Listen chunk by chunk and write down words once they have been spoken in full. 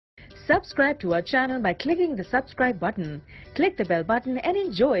Subscribe to our channel by clicking the subscribe button. Click the bell button and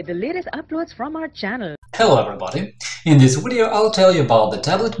enjoy the latest uploads from our channel. Hello everybody! In this video I'll tell you about the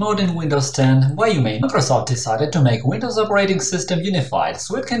tablet mode in Windows 10, why Microsoft decided to make Windows operating system unified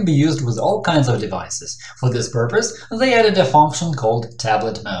so it can be used with all kinds of devices. For this purpose, they added a function called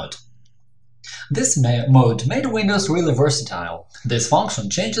tablet mode. This mode made Windows really versatile. This function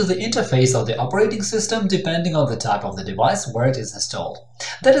changes the interface of the operating system depending on the type of the device where it is installed.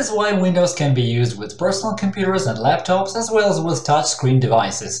 That is why Windows can be used with personal computers and laptops as well as with touchscreen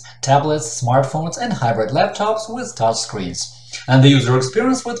devices, tablets, smartphones and hybrid laptops with touch screens. And the user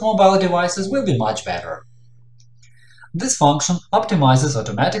experience with mobile devices will be much better. This function optimizes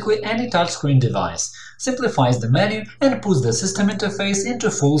automatically any touchscreen device, simplifies the menu and puts the system interface into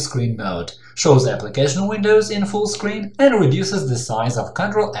full screen mode, shows application windows in full screen and reduces the size of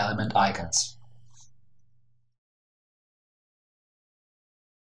control element icons.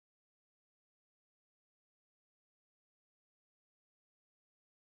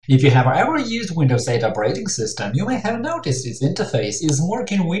 If you have ever used Windows 8 operating system, you may have noticed its interface is more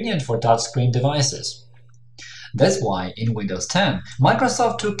convenient for touchscreen devices. That's why, in Windows 10,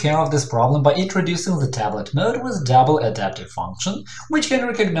 Microsoft took care of this problem by introducing the tablet mode with double adaptive function, which can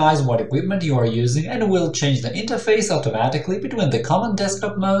recognize what equipment you are using and will change the interface automatically between the common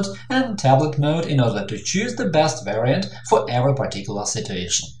desktop mode and tablet mode in order to choose the best variant for every particular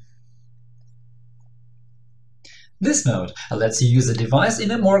situation. This mode lets you use the device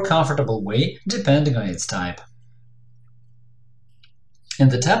in a more comfortable way depending on its type. In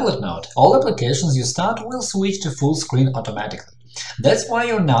the tablet mode, all applications you start will switch to full screen automatically. That's why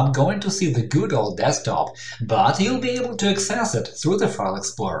you're not going to see the good old desktop, but you'll be able to access it through the File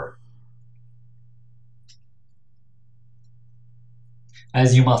Explorer.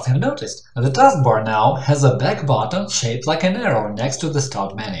 As you must have noticed, the taskbar now has a back button shaped like an arrow next to the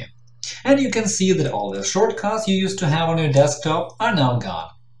Start menu. And you can see that all the shortcuts you used to have on your desktop are now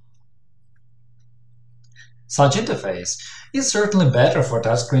gone. Such interface is certainly better for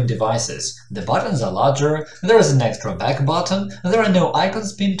touchscreen devices. The buttons are larger, there is an extra back button, there are no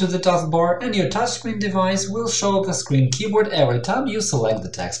icons pinned to the taskbar, and your touchscreen device will show the screen keyboard every time you select the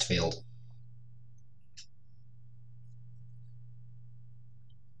text field.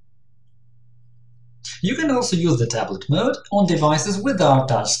 You can also use the tablet mode on devices without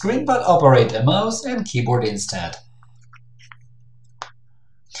touchscreen but operate a mouse and keyboard instead.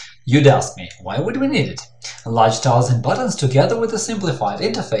 You'd ask me, why would we need it? Large tiles and buttons together with a simplified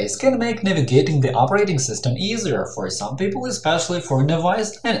interface can make navigating the operating system easier for some people, especially for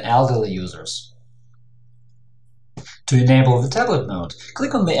novice and elderly users. To enable the tablet mode,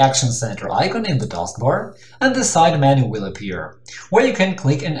 click on the Action Center icon in the taskbar, and the side menu will appear, where you can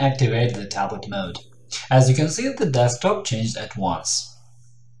click and activate the tablet mode. As you can see, the desktop changed at once.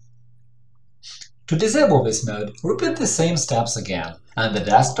 To disable this mode, repeat the same steps again, and the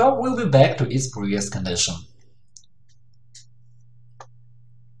desktop will be back to its previous condition.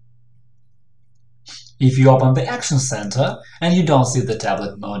 If you open the Action Center and you don't see the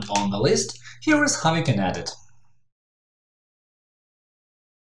tablet mode on the list, here is how you can add it.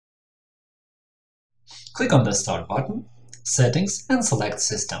 Click on the Start button, Settings and select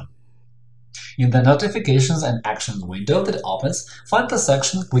System. In the Notifications and Actions window that opens, find the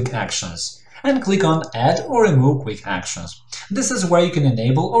section Quick Actions and click on Add or Remove Quick Actions. This is where you can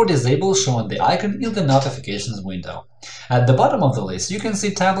enable or disable showing the icon in the Notifications window. At the bottom of the list, you can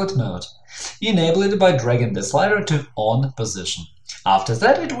see Tablet Mode. Enable it by dragging the slider to On position. After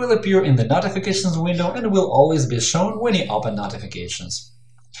that, it will appear in the Notifications window and will always be shown when you open Notifications.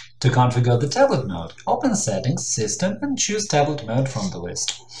 To configure the tablet mode, open Settings, System and choose Tablet Mode from the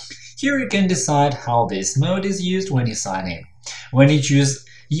list. Here you can decide how this mode is used when you sign in. When you choose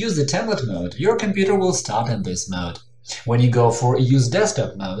Use the tablet mode, your computer will start in this mode. When you go for Use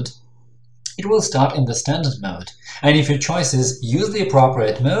desktop mode, it will start in the standard mode. And if your choice is Use the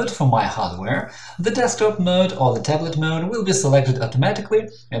appropriate mode for my hardware, the desktop mode or the tablet mode will be selected automatically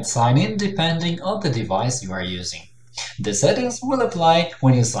and sign in depending on the device you are using. The settings will apply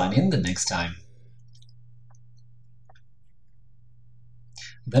when you sign in the next time.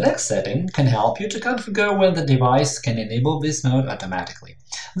 The next setting can help you to configure when the device can enable this mode automatically.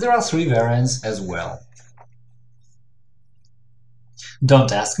 There are 3 variants as well.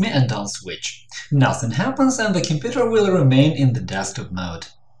 Don't ask me and don't switch. Nothing happens and the computer will remain in the desktop mode.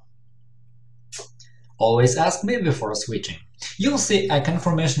 Always ask me before switching. You'll see a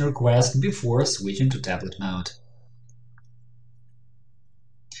confirmation request before switching to tablet mode.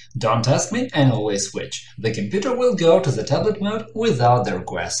 Don't ask me and always switch. The computer will go to the tablet mode without the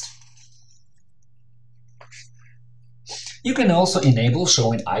request. You can also enable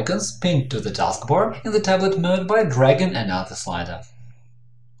showing icons pinned to the taskbar in the tablet mode by dragging another slider.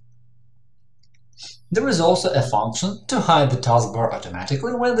 There is also a function to hide the taskbar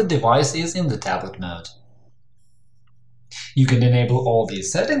automatically when the device is in the tablet mode. You can enable all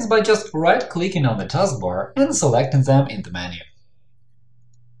these settings by just right-clicking on the taskbar and selecting them in the menu.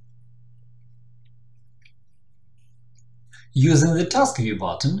 Using the Task View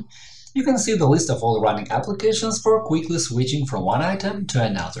button, you can see the list of all running applications for quickly switching from one item to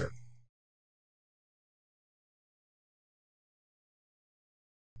another.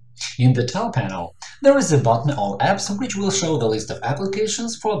 In the Tile panel, there is a button All Apps which will show the list of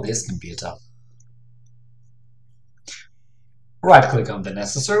applications for this computer. Right-click on the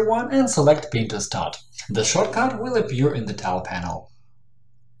necessary one and select Pin to start. The shortcut will appear in the Tile panel.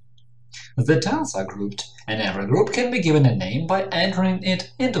 The tiles are grouped, and every group can be given a name by entering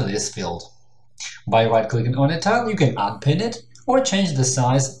it into this field. By right-clicking on a tile, you can unpin it or change the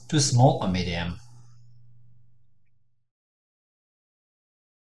size to small or medium.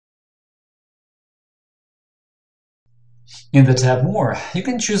 In the tab More, you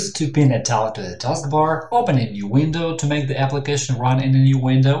can choose to pin a tile to the taskbar, open a new window to make the application run in a new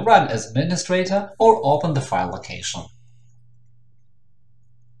window, run as administrator, or open the file location.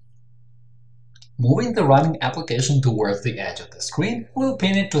 Moving the running application towards the edge of the screen will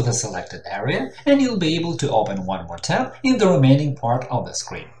pin it to the selected area, and you'll be able to open one more tab in the remaining part of the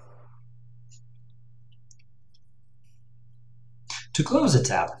screen. To close a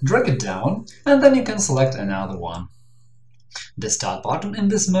tab, drag it down, and then you can select another one. The Start button in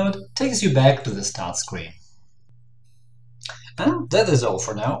this mode takes you back to the Start screen. And that is all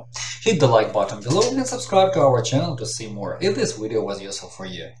for now. Hit the like button below and subscribe to our channel to see more if this video was useful for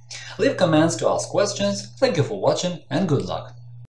you. Leave comments to ask questions. Thank you for watching and good luck!